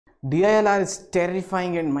DILR is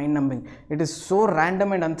terrifying and mind-numbing. It is so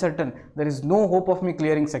random and uncertain. There is no hope of me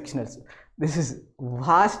clearing sectionals. This is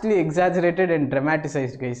vastly exaggerated and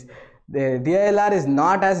dramatized, guys. The DILR is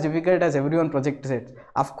not as difficult as everyone projects it.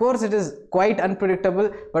 Of course, it is quite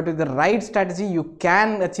unpredictable, but with the right strategy, you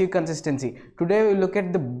can achieve consistency. Today, we look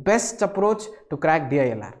at the best approach to crack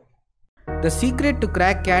DILR. The secret to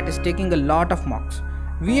crack CAT is taking a lot of mocks.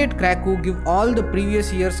 We at Kraku give all the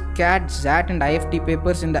previous year's CAT, XAT and IFT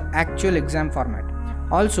papers in the actual exam format.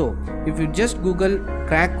 Also, if you just Google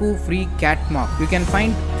Kraku free CAT mock, you can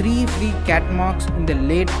find 3 free CAT mocks in the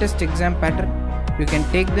latest exam pattern. You can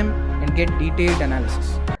take them and get detailed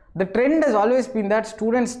analysis. The trend has always been that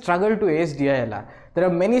students struggle to ace DILR. There are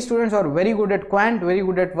many students who are very good at Quant, very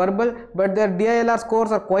good at verbal, but their DILR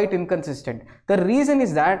scores are quite inconsistent. The reason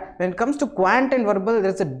is that when it comes to Quant and verbal,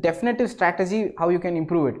 there is a definitive strategy how you can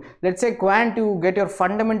improve it. Let's say Quant, you get your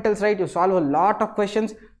fundamentals right, you solve a lot of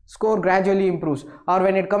questions, score gradually improves. Or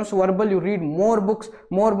when it comes to verbal, you read more books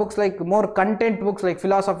like more content books like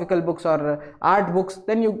philosophical books or art books,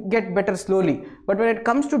 then you get better slowly. But when it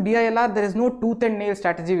comes to DILR, there is no tooth and nail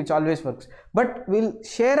strategy which always works. But we'll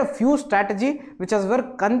share a few strategy which has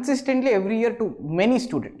worked consistently every year to many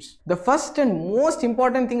students. The first and most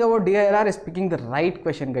important thing about DILR is picking the right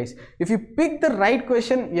question, guys. If you pick the right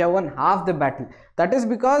question, you have won half the battle. That is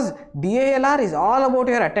because DILR is all about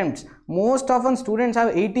your attempts. Most often students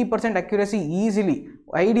have 80% accuracy easily.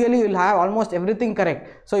 Ideally, you will have almost everything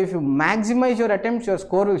correct. So if you maximize your attempts, your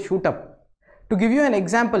score will shoot up. To give you an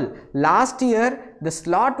example, last year the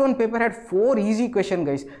slot 1 paper had 4 easy questions,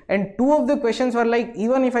 guys, and 2 of the questions were like,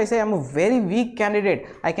 even if I say I'm a very weak candidate,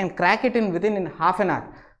 I can crack it within half an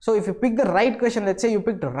hour. So if you pick the right question, let's say you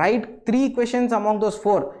picked the right 3 questions among those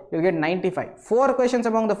 4, you'll get 95. 4 questions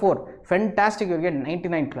among the 4, fantastic, you'll get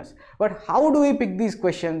 99 plus. But how do we pick these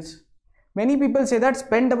questions? Many people say that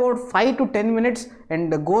spend about 5 to 10 minutes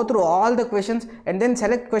and go through all the questions and then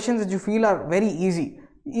select questions that you feel are very easy.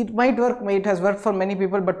 It might work, it has worked for many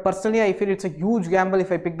people, but personally I feel it's a huge gamble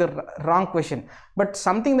if I pick the wrong question. But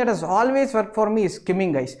something that has always worked for me is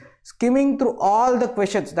skimming, guys. Skimming through all the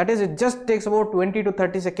questions, that is, it just takes about 20 to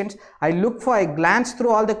 30 seconds. I glance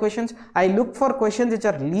through all the questions. I look for questions which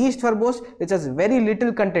are least verbose, which has very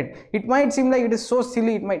little content. It might seem like it is so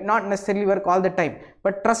silly, it might not necessarily work all the time,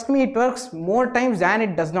 but trust me, it works more times than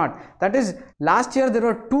it does not. That is, last year there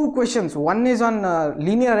were 2 questions. One is on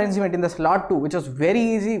linear arrangement in the slot 2, which was very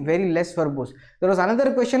easy, very less verbose. There was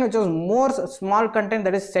another question which was more small content,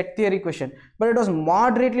 that is set theory question, but it was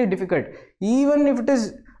moderately difficult. Even if it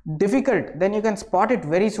is difficult, then you can spot it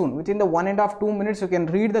very soon. Within the 1.5 to 2 minutes, you can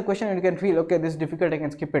read the question and you can feel, okay, this is difficult, I can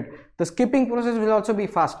skip it. The skipping process will also be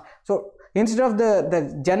fast. So instead of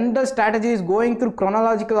the general strategy is going through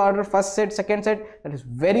chronological order, first set, second set, that is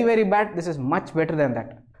very, very bad. This is much better than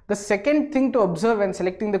that. The second thing to observe when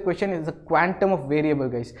selecting the question is the quantum of variable,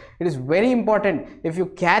 guys. It is very important. If you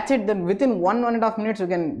catch it, then within 1.5 minutes, you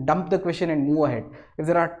can dump the question and move ahead. If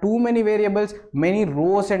there are too many variables, many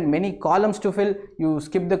rows and many columns to fill, you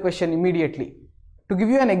skip the question immediately. To give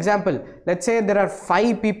you an example, let's say there are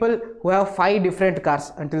 5 people who have 5 different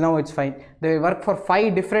cars. Until now it's fine. They work for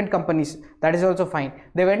 5 different companies. That is also fine.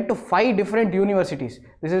 They went to 5 different universities.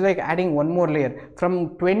 This is like adding one more layer.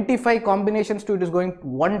 From 25 combinations to it is going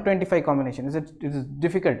 125 combinations. It is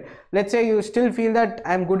difficult. Let's say you still feel that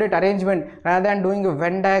I'm good at arrangement. Rather than doing a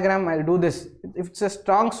Venn diagram, I'll do this. If it's a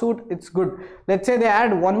strong suit, it's good. Let's say they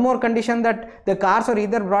add one more condition that the cars are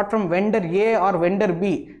either brought from vendor A or vendor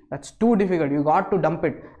B. That's too difficult. You got to dump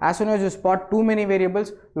it. As soon as you spot too many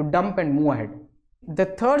variables, you dump and move ahead. The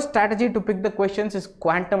third strategy to pick the questions is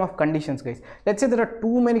quantum of conditions, guys. Let's say there are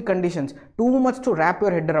too many conditions, too much to wrap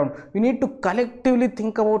your head around. You need to collectively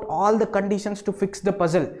think about all the conditions to fix the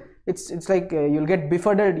puzzle. It's like you'll get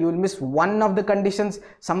befuddled, you'll miss one of the conditions,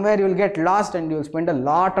 somewhere you'll get lost and you'll spend a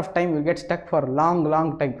lot of time, you'll get stuck for a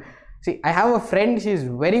long time. See, I have a friend, she is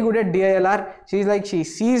very good at DILR. She's like, she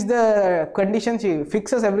sees the condition, she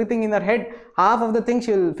fixes everything in her head. Half of the things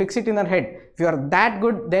she will fix it in her head. If you are that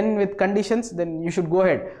good then with conditions, then you should go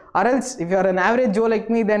ahead. Or else, if you are an average Joe like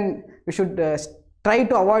me, then you should try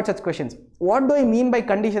to avoid such questions. What do I mean by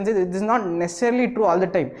conditions? It is not necessarily true all the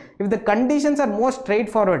time. If the conditions are more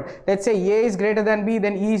straightforward, let's say A is greater than B,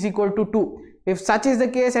 then E is equal to 2. If such is the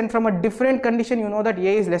case and from a different condition, you know that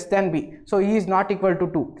A is less than B, so E is not equal to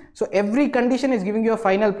 2. So every condition is giving you a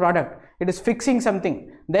final product. It is fixing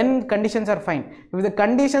something. Then conditions are fine. If the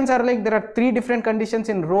conditions are like there are 3 different conditions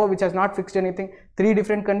in row which has not fixed anything, 3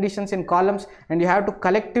 different conditions in columns, and you have to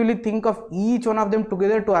collectively think of each one of them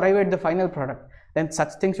together to arrive at the final product, then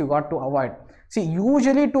such things you got to avoid. See,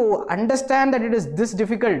 usually to understand that it is this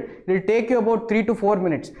difficult, it will take you about 3 to 4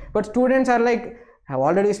 minutes. But students are like, I have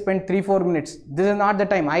already spent 3-4 minutes. This is not the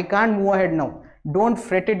time. I can't move ahead now. Don't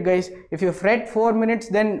fret it, guys. If you fret 4 minutes,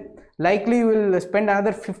 then likely you will spend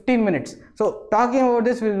another 15 minutes. So talking about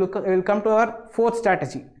this, we'll come to our fourth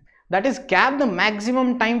strategy. That is, cap the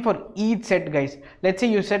maximum time for each set, guys. Let's say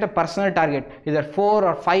you set a personal target, either 4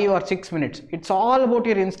 or 5 or 6 minutes. It's all about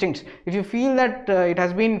your instincts. If you feel that it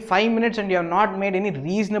has been 5 minutes and you have not made any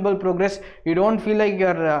reasonable progress, you don't feel like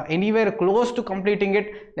you're anywhere close to completing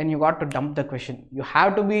it, then you got to dump the question. You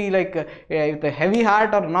have to be like with a heavy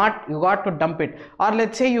heart or not, you got to dump it. Or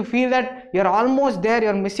let's say you feel that you're almost there,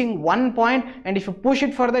 you're missing one point, and if you push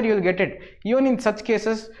it further, you'll get it. Even in such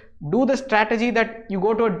cases, do the strategy that you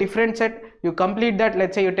go to a different set, you complete that,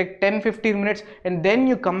 let's say you take 10-15 minutes, and then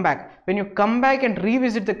you come back. When you come back and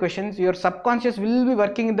revisit the questions, your subconscious will be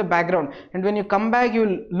working in the background, and when you come back, you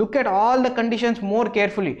will look at all the conditions more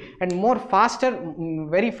carefully and more faster,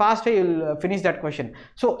 very faster you'll finish that question.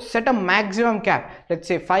 So set a maximum cap, let's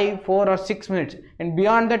say 5, 4 or 6 minutes, and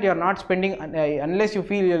beyond that you're not spending unless you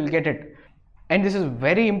feel you'll get it. And this is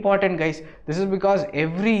very important, guys. This is because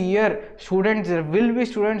every year there will be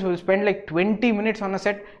students who will spend like 20 minutes on a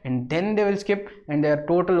set and then they will skip, and their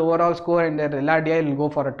total overall score and their LRDI will go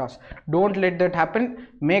for a toss. Don't let that happen.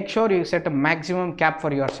 Make sure you set a maximum cap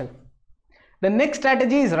for yourself. The next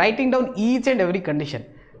strategy is writing down each and every condition.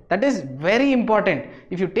 That is very important.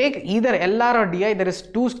 If you take either LR or DI, there is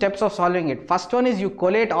 2 steps of solving it. First one is you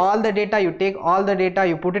collate all the data, you take all the data,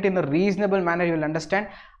 you put it in a reasonable manner, you will understand.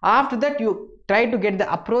 After that, you try to get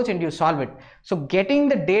the approach and you solve it. So getting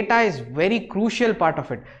the data is very crucial part of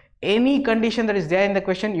it. Any condition that is there in the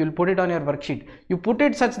question, you will put it on your worksheet. You put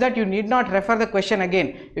it such that you need not refer the question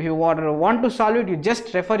again. If you want to solve it, you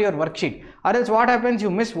just refer your worksheet. Or else what happens, you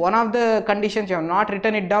miss one of the conditions, you have not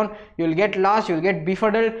written it down, you will get lost, you will get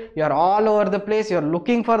befuddled, you are all over the place, you are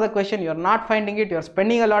looking for the question, you are not finding it, you are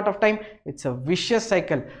spending a lot of time. It's a vicious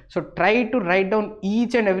cycle. So try to write down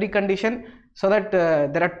each and every condition, so that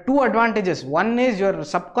there are 2 advantages. One is you're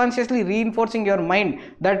subconsciously reinforcing your mind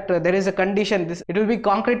that there is a condition, it will be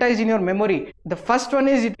concretized in your memory. The first one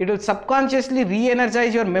is it will subconsciously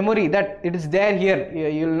re-energize your memory that it is there here,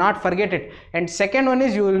 you will not forget it. And second one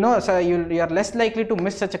is you will know, so you are less likely to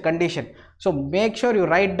miss such a condition. So make sure you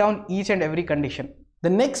write down each and every condition. The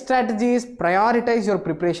next strategy is prioritize your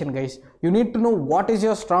preparation, guys. You need to know what is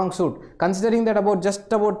your strong suit. Considering that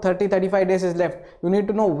just about 30-35 days is left, you need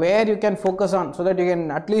to know where you can focus on, so that you can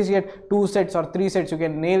at least get 2 sets or 3 sets, you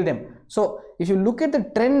can nail them. So if you look at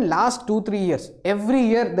the trend last 2-3 years, every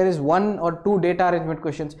year there is 1 or 2 data arrangement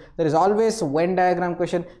questions. There is always a Venn diagram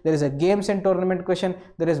question, there is a games and tournament question,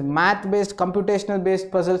 there is math based, computational based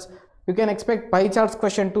puzzles. You can expect pie charts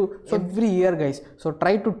question too. So every year, guys, so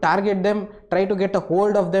try to target them, try to get a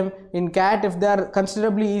hold of them. In CAT, if they are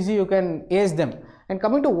considerably easy, you can ace them. And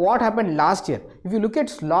coming to what happened last year, if you look at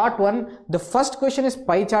slot 1, the first question is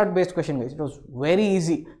pie chart based question, guys. It was very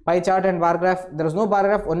easy. Pie chart and bar graph. There was no bar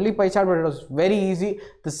graph, only pie chart, but it was very easy.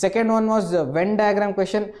 The second one was the Venn diagram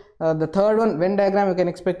question. The third one, Venn diagram, you can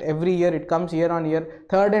expect every year, it comes year on year.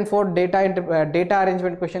 Third and fourth, data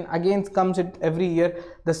arrangement question, again comes it every year.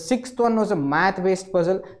 The sixth one was a math based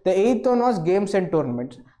puzzle. The eighth one was games and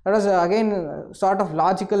tournaments. That was again sort of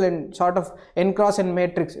logical and sort of N-cross and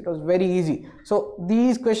matrix. It was very easy. So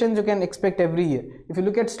these questions you can expect every year. If you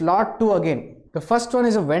look at slot 2 again, the first one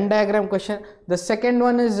is a Venn diagram question. The second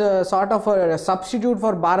one is sort of a substitute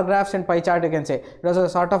for bar graphs and pie chart, you can say. It was a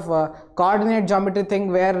sort of coordinate geometry thing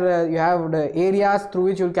where you have the areas through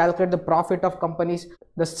which you will calculate the profit of companies.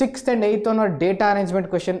 The sixth and eighth one are data arrangement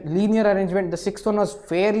question, linear arrangement. The sixth one was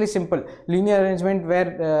fairly simple, linear arrangement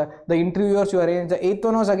where the interviewers you arrange. The eighth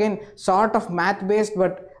one was again sort of math based,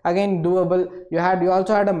 but again doable. You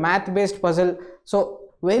also had a math based puzzle. So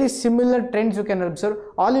very similar trends you can observe.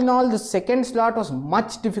 All in all, the second slot was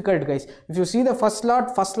much difficult, guys. If you see the first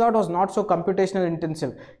slot was not so computational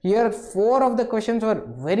intensive. Here 4 of the questions were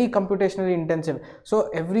very computationally intensive.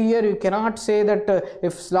 So every year you cannot say that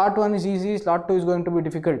if slot 1 is easy, slot 2 is going to be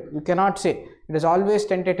difficult. You cannot say. It is always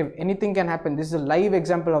tentative. Anything can happen. This is a live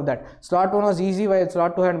example of that. Slot 1 was easy, while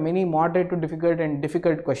slot 2 had many moderate to difficult and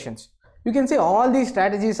difficult questions. You can say all these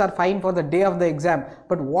strategies are fine for the day of the exam,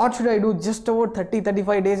 but what should I do? Just about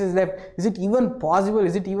 30-35 days is left. Is it even possible?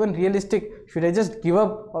 Is it even realistic? Should I just give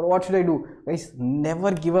up, or what should I do? Guys,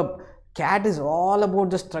 never give up. CAT is all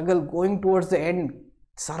about the struggle, going towards the end.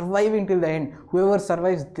 surviving till the end. Whoever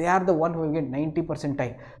survives, they are the one who will get 90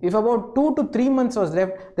 percentile. If about 2 to 3 months was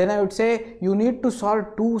left, then I would say you need to solve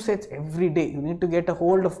 2 sets every day. You need to get a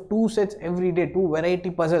hold of 2 sets every day, 2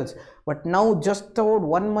 variety puzzles. But now just about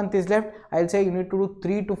 1 month is left, I'll say you need to do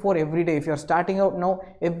 3 to 4 every day. If you're starting out now,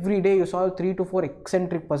 every day you solve 3 to 4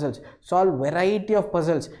 eccentric puzzles, solve variety of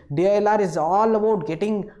puzzles. DILR is all about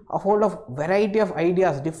getting a hold of variety of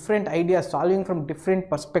ideas, different ideas, solving from different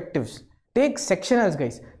perspectives. Take sectionals,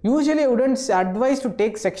 guys. Usually I wouldn't advise to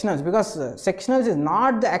take sectionals because sectionals is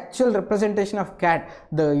not the actual representation of CAT.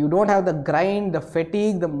 You don't have the grind, the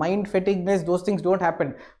fatigue, the mind fatigueness, those things don't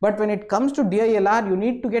happen. But when it comes to DILR, you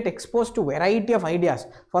need to get exposed to variety of ideas.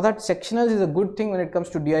 For that, sectionals is a good thing when it comes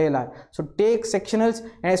to DILR. So take sectionals,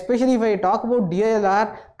 and especially if I talk about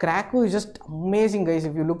DILR, Krakow is just amazing, guys.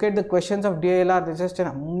 If you look at the questions of DILR, it's just an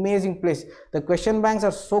amazing place. The question banks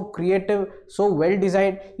are so creative, so well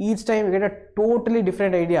designed. Each time you get a totally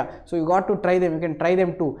different idea. So you got to try them. You can try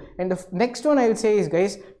them too. And the next one I will say is,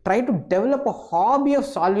 guys, try to develop a hobby of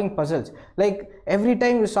solving puzzles. Like every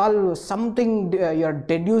time you solve something, you are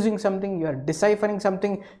deducing something, you are deciphering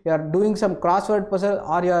something, you are doing some crossword puzzle,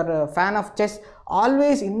 or you are a fan of chess.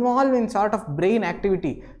 Always involve in sort of brain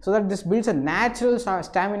activity, so that this builds a natural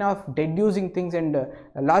stamina of deducing things and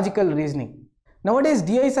logical reasoning. Nowadays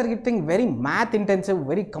DIs are getting very math intensive,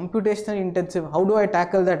 very computational intensive. How do I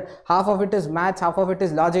tackle that? Half of it is maths, half of it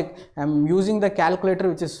is logic. I'm using the calculator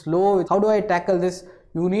which is slow. How do I tackle this?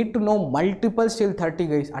 You need to know multiples till 30,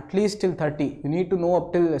 guys, at least till 30. You need to know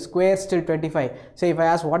up till squares till 25. Say if I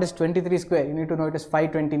ask what is 23 square, you need to know it is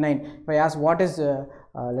 529. If I ask what is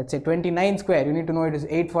let's say 29 square, you need to know it is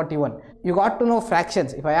 841. You got to know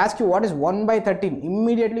fractions. If I ask you what is 1 by 13,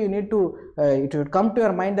 immediately you need to it would come to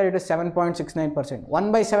your mind that it is 7.69%.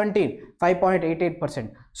 1 by 17,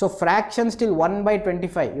 5.88%. So fractions till 1 by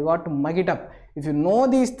 25, you got to mug it up. If you know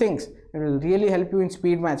these things, it will really help you in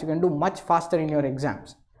speed maths. You can do much faster in your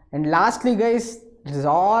exams. And lastly, guys, it is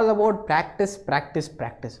all about practice, practice,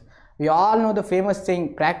 practice. We all know the famous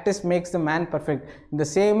saying, practice makes the man perfect. In the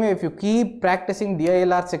same way, if you keep practicing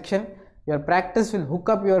DILR section, your practice will hook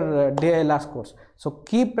up your DILR scores. So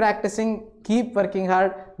keep practicing, keep working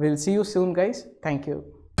hard. We'll see you soon, guys. Thank you.